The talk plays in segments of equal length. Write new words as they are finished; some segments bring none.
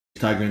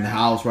Tiger in the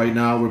house right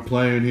now. We're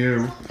playing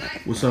here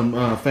with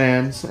some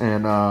fans,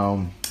 and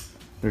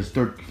there's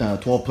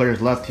 12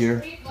 players left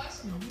here.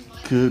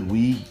 Could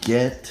we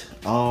get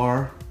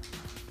our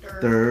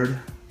third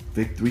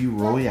victory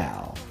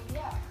royale?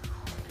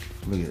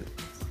 Look at it.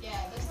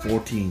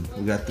 14.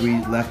 We got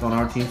 3 left on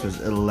our team, so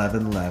there's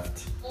 11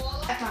 left.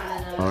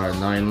 Alright,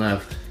 9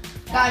 left.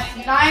 Guys,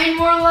 9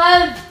 more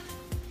left.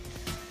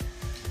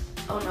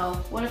 Oh no,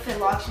 what if it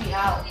locks me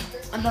out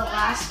on the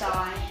last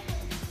die?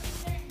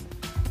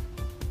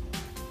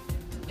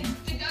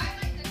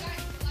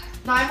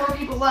 9 more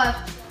people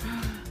left.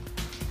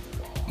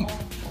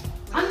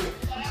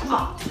 Come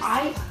on,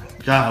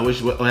 God, I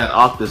wish we had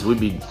Octus. We'd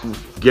be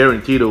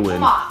guaranteed to win.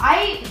 Come on,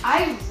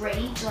 I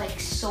rage like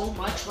so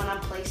much when I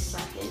play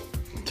second.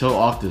 Tell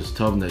Octus,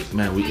 tell him that,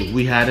 man, if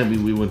we had him,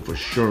 we win for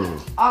sure.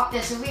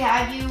 Octus, if we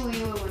had you,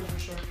 we would win for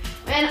sure.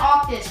 Man,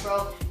 Octus,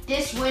 bro,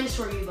 this wins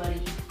for you, buddy.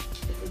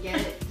 If we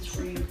get it, this is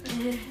for you.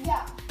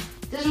 Yeah.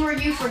 This is for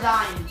you for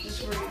dying. This is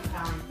for you for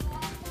dying.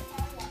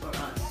 For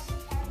us.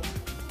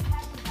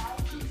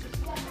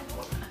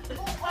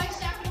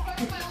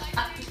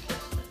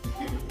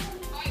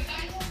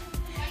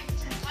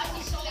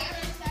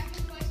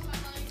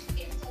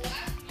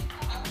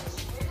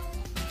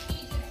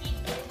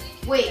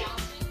 Wait.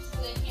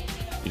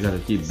 You gotta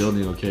keep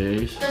building, okay,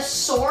 Ace? The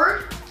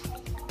sword?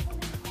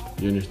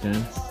 You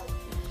understand?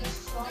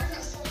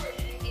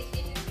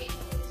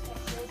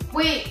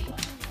 Wait.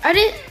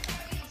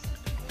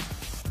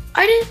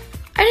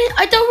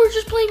 I thought we were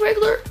just playing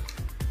regular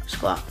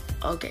squad.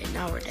 Okay,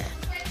 now we're dead.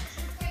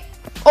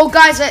 Oh,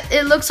 guys,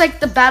 it looks like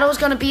the battle is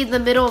gonna be in the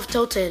middle of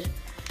Tilted.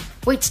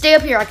 Wait, stay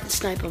up here. I can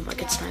snipe him.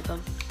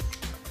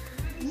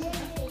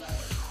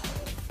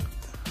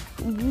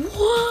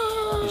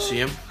 Whoa. You see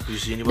him? You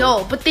see anybody?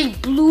 No, but they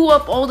blew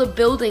up all the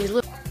buildings.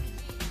 Look.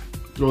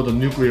 Throw the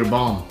nuclear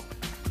bomb.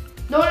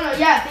 No,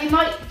 yeah, they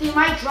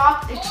might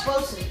drop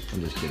explosives.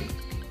 I'm just kidding.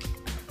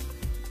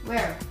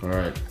 Where?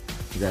 Alright.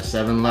 We got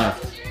 7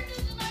 left.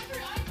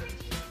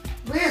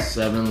 Where?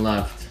 7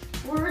 left.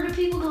 Where are the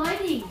people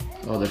hiding?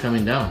 Oh, they're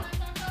coming down.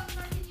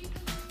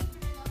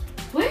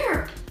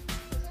 Where?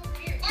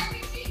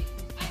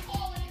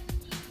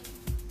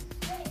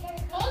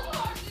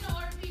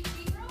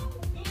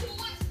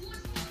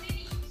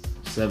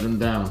 7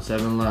 down,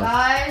 7 left.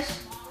 Guys.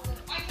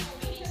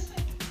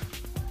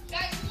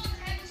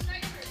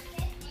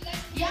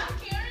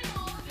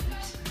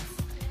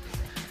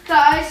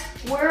 Guys,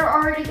 where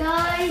are the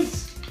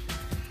guys?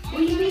 What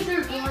do you mean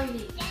they're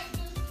blinding?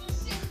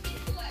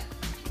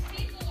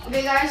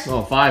 Okay, guys.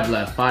 Oh, 5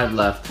 left, 5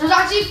 left. There's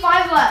actually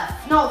 5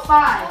 left. No,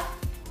 5.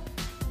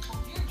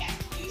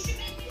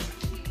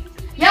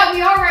 Yeah,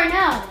 we are right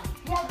now.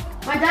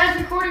 My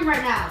dad's recording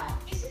right now.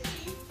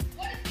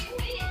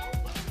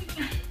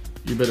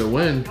 You better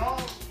win.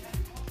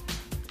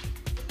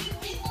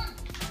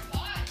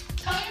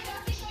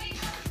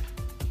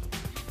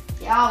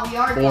 Yeah, we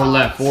are. 4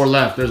 left, 4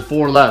 left. There's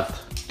 4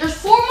 left. There's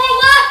 4 more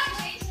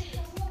left.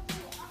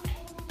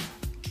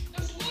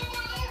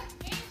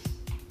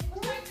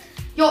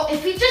 Yo,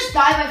 if we just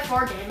die by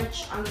 4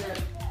 damage, I'm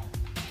good.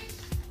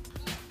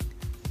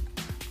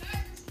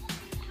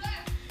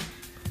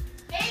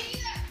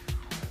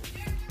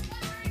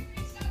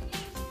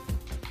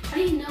 How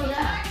do you know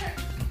that?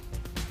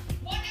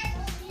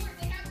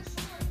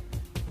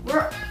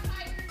 We're...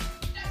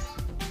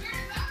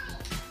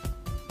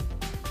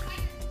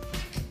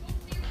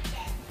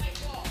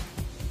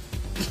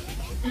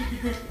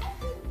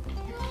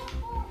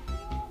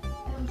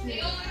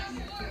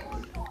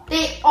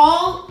 They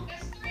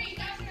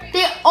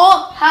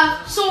all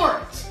have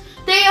swords.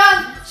 They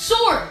have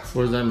swords.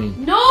 What does that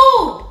mean?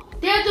 No!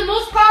 They have the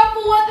most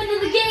powerful weapon in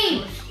the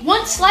game.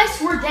 One slice,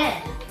 we're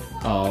dead.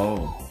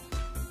 Oh.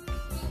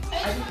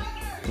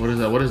 What is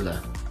that? What is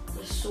that?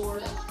 The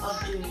sword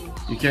of doom.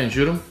 You can't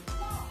shoot him?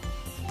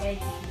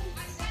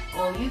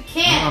 Oh, you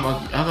can't.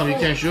 How come you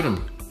can't shoot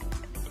him?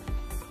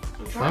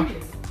 I'm trying to.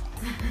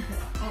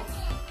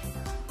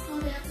 Oh,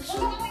 they have the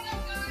sword.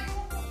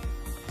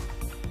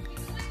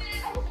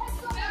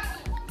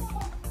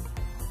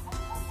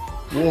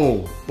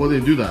 Whoa, why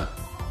did they do that?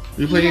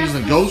 You playing against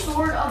a ghost?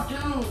 Sword of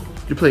doom.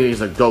 You're playing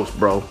against a ghost,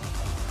 bro.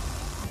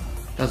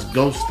 That's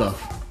ghost stuff.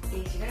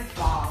 You're gonna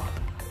fall.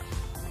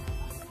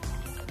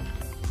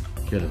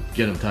 Get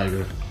him,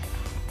 Tiger.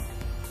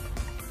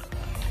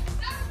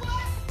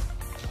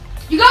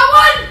 You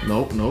got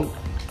one? Nope.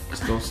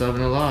 Still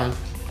 7 alive.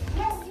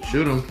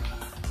 Shoot him.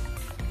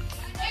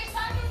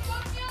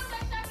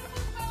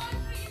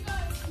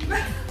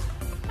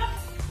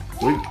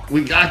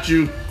 We got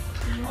you.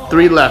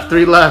 3 left,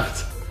 3 left.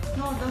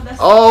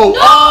 Oh!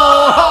 No!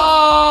 Oh!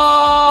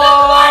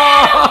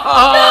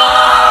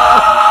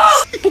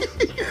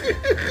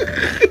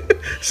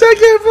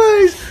 Second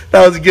place.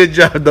 That was a good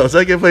job, though.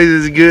 Second place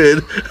is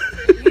good.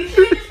 You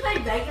should just play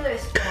regular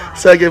squad.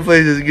 Second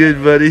place is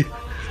good, buddy.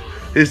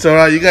 It's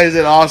alright. You guys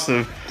did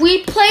awesome.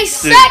 We play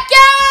second!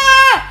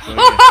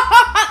 Okay.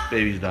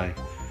 Baby's dying.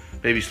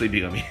 Baby's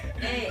sleeping on me.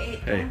 Hey,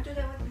 Hey. don't do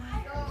that with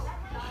my...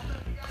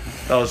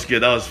 That was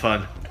good. That was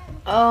fun.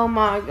 Oh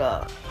my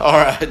god. All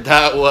right,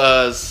 that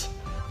was.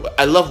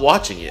 I love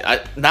watching it.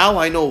 Now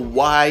I know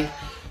why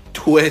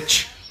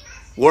Twitch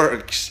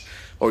works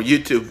or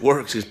YouTube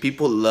works, is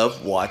people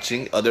love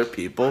watching other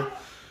people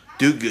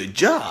do good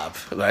job,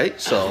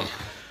 right? So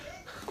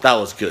that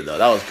was good though.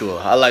 That was cool.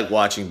 I like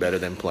watching better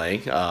than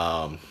playing.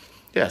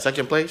 Yeah,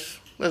 second place.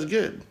 That's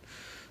good.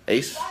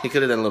 Ace, he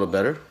could have done a little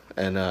better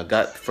and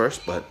got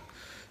first, but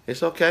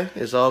it's okay.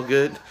 It's all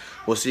good.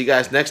 We'll see you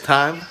guys next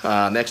time.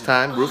 Next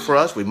time, root for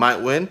us. We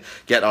might win.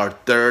 Get our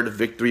 3rd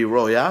victory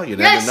royale. You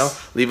never know.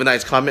 Leave a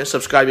nice comment.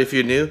 Subscribe if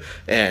you're new.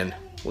 And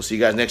we'll see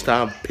you guys next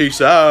time.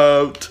 Peace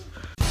out.